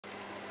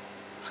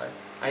Hi,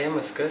 I am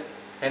Askar.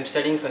 I am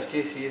studying first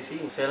year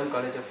CSE in Salem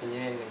College of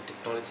Engineering and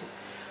Technology.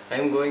 I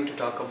am going to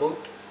talk about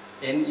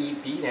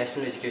NEP,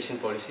 National Education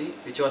Policy,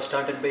 which was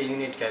started by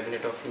Union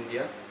Cabinet of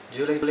India,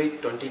 July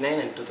 29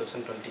 and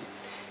 2020.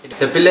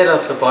 The pillar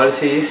of the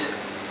policy is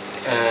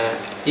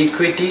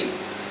equity,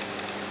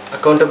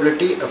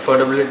 accountability,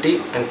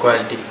 affordability and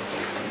quality.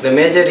 The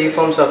major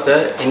reforms of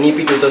the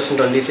NEP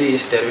 2023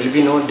 is there will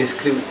be no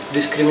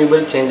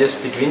discriminable changes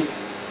between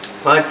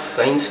arts,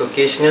 science,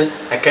 vocational,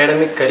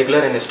 academic,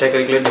 curricular and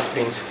extracurricular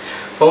disciplines.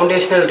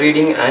 Foundational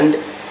reading and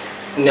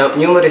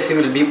numeracy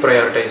will be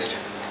prioritized.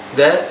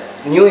 The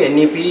new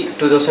NEP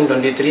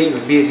 2023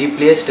 will be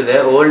replaced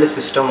the old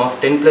system of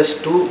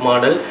 10+2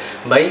 model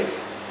by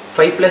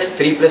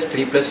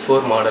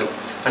 5+3+3+4 model.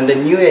 And the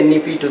new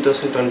NEP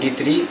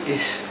 2023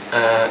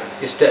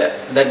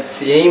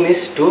 that's aim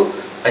is to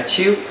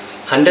achieve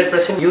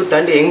 100% youth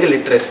and young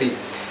literacy.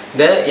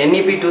 The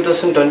NEP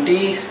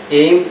 2020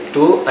 aim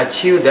to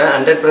achieve the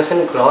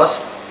 100%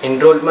 gross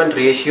enrollment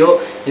ratio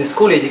in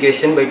school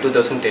education by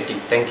 2030.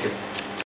 Thank you.